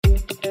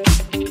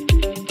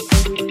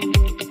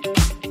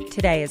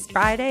Today is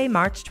Friday,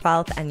 March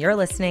 12th, and you're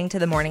listening to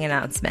the Morning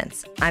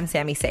Announcements. I'm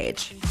Sammy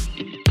Sage.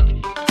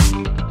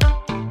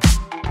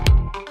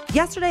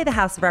 Yesterday, the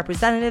House of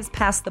Representatives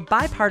passed the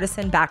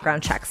Bipartisan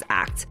Background Checks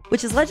Act,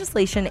 which is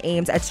legislation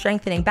aimed at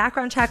strengthening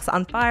background checks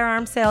on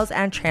firearm sales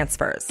and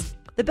transfers.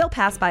 The bill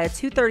passed by a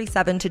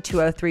 237 to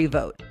 203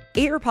 vote.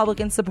 8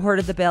 Republicans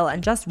supported the bill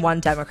and just 1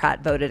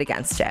 Democrat voted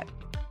against it.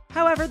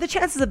 However, the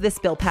chances of this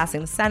bill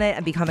passing the Senate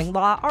and becoming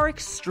law are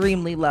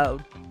extremely low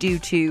due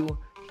to,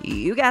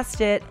 you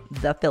guessed it,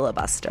 the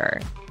filibuster.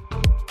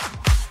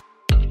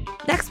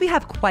 Next, we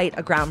have quite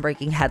a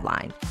groundbreaking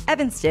headline.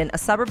 Evanston, a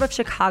suburb of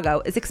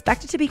Chicago, is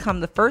expected to become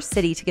the first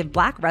city to give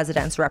Black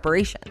residents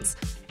reparations.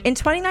 In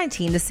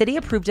 2019, the city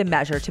approved a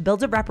measure to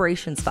build a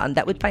reparations fund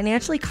that would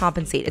financially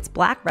compensate its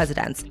Black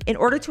residents in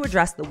order to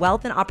address the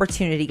wealth and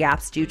opportunity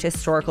gaps due to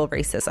historical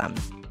racism.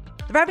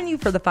 The revenue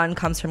for the fund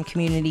comes from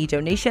community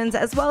donations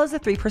as well as a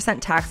 3%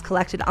 tax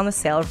collected on the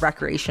sale of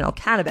recreational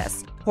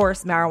cannabis.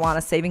 Horse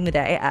marijuana saving the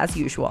day as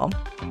usual.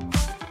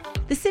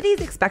 The city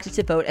is expected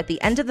to vote at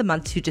the end of the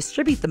month to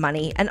distribute the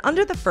money, and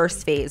under the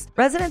first phase,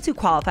 residents who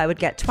qualify would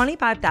get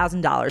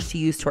 $25,000 to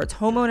use towards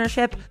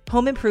homeownership,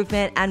 home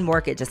improvement, and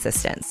mortgage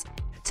assistance.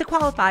 To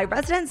qualify,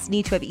 residents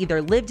need to have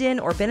either lived in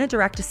or been a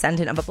direct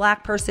descendant of a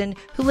Black person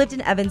who lived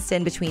in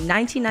Evanston between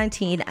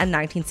 1919 and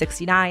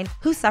 1969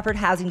 who suffered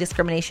housing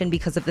discrimination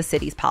because of the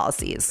city's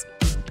policies.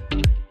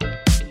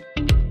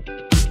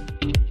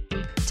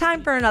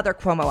 Time for another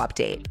Cuomo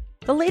update.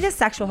 The latest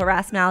sexual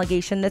harassment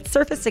allegation that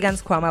surfaced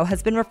against Cuomo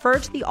has been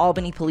referred to the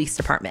Albany Police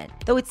Department,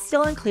 though it's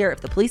still unclear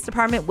if the police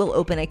department will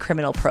open a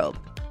criminal probe.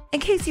 In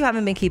case you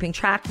haven't been keeping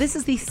track, this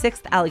is the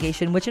 6th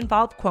allegation which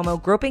involved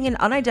Cuomo groping an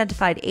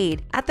unidentified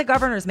aide at the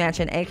governor's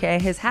mansion, aka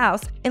his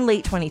house, in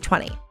late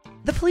 2020.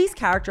 The police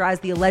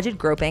characterized the alleged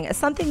groping as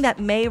something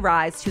that may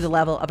rise to the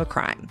level of a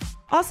crime.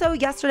 Also,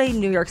 yesterday,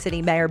 New York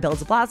City Mayor Bill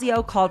de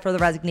Blasio called for the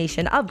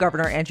resignation of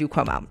Governor Andrew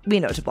Cuomo. We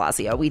know de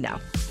Blasio, we know.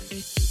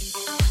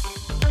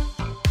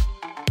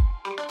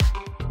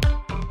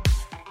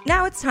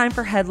 Now it's time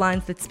for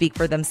headlines that speak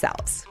for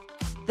themselves.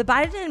 The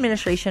Biden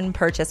administration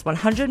purchased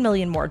 100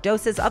 million more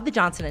doses of the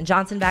Johnson &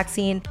 Johnson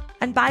vaccine,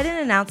 and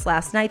Biden announced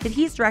last night that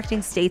he's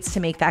directing states to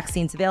make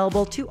vaccines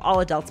available to all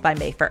adults by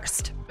May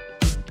 1st.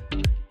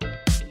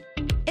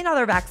 In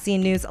other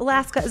vaccine news,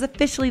 Alaska is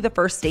officially the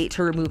first state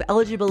to remove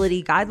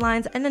eligibility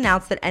guidelines and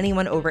announce that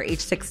anyone over age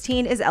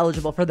 16 is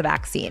eligible for the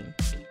vaccine.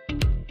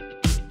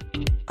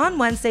 On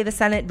Wednesday, the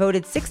Senate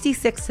voted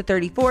 66 to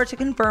 34 to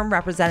confirm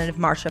Representative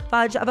Marcia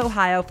Fudge of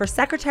Ohio for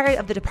Secretary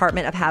of the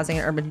Department of Housing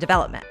and Urban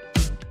Development.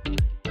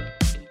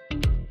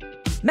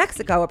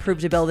 Mexico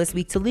approved a bill this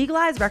week to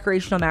legalize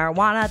recreational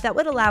marijuana that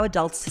would allow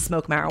adults to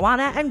smoke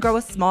marijuana and grow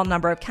a small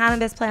number of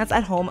cannabis plants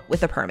at home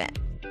with a permit.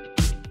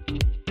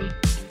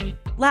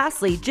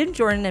 Lastly, Jim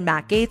Jordan and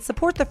Matt Gaetz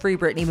support the Free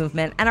Britney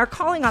movement and are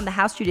calling on the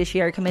House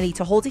Judiciary Committee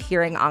to hold a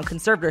hearing on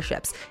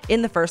conservatorships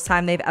in the first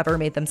time they've ever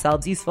made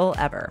themselves useful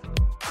ever.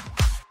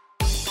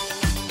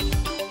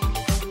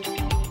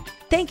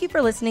 Thank you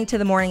for listening to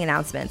the Morning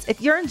Announcements.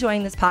 If you're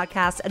enjoying this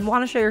podcast and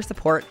want to show your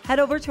support, head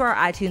over to our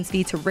iTunes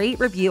feed to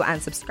rate, review,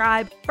 and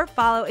subscribe, or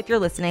follow if you're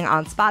listening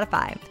on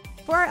Spotify.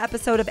 For our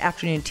episode of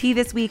Afternoon Tea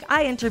this week,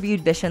 I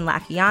interviewed Vishen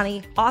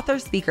Lakhiani, author,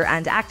 speaker,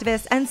 and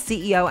activist, and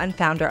CEO and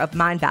founder of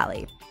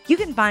Mindvalley. You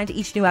can find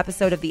each new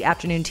episode of the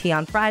Afternoon Tea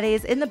on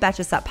Fridays in the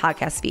Betches Up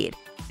podcast feed.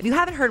 If you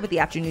haven't heard what the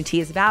Afternoon Tea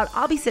is about,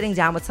 I'll be sitting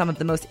down with some of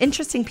the most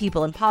interesting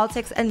people in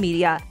politics and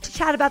media to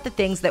chat about the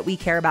things that we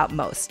care about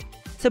most.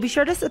 So be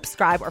sure to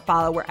subscribe or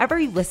follow wherever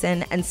you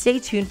listen and stay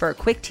tuned for a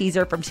quick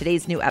teaser from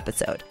today's new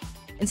episode.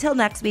 Until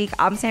next week,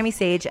 I'm Sammy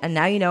Sage, and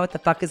now you know what the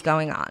fuck is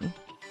going on.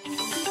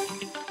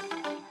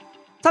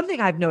 Something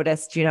I've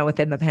noticed,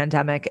 within the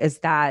pandemic is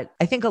that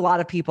I think a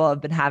lot of people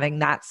have been having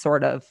that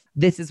sort of,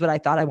 this is what I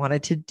thought I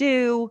wanted to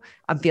do.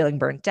 I'm feeling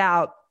burnt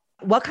out.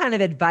 What kind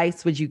of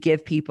advice would you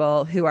give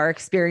people who are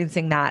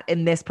experiencing that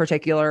in this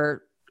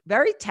particular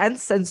very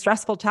tense and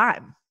stressful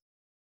time?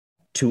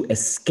 To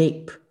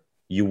escape,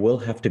 you will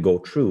have to go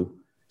through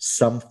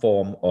some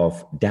form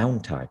of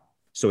downtime.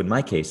 So in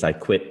my case, I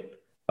quit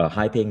a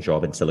high-paying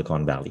job in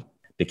Silicon Valley,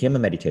 became a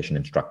meditation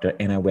instructor,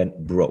 and I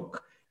went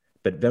broke.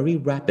 But very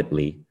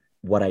rapidly,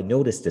 what I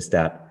noticed is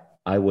that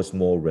I was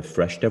more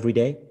refreshed every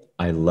day.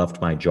 I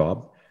loved my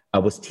job. I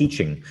was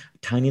teaching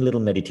tiny little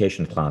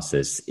meditation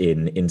classes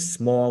in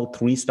small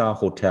 3-star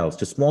hotels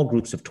to small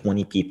groups of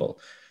 20 people.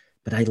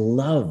 But I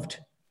loved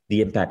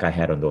the impact I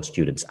had on those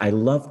students. I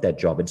loved that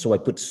job. And so I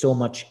put so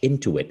much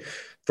into it.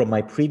 From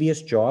my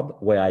previous job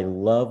where I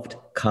loved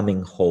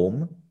coming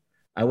home,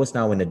 I was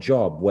now in a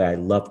job where I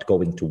loved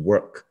going to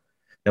work.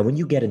 Now, when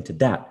you get into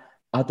that,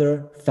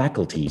 other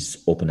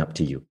faculties open up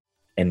to you.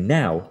 And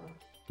now,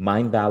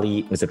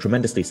 Mindvalley is a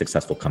tremendously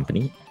successful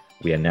company.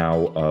 We are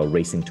now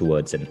racing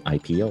towards an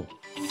IPO.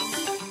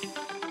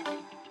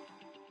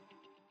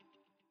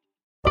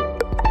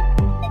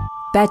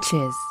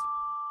 Betches.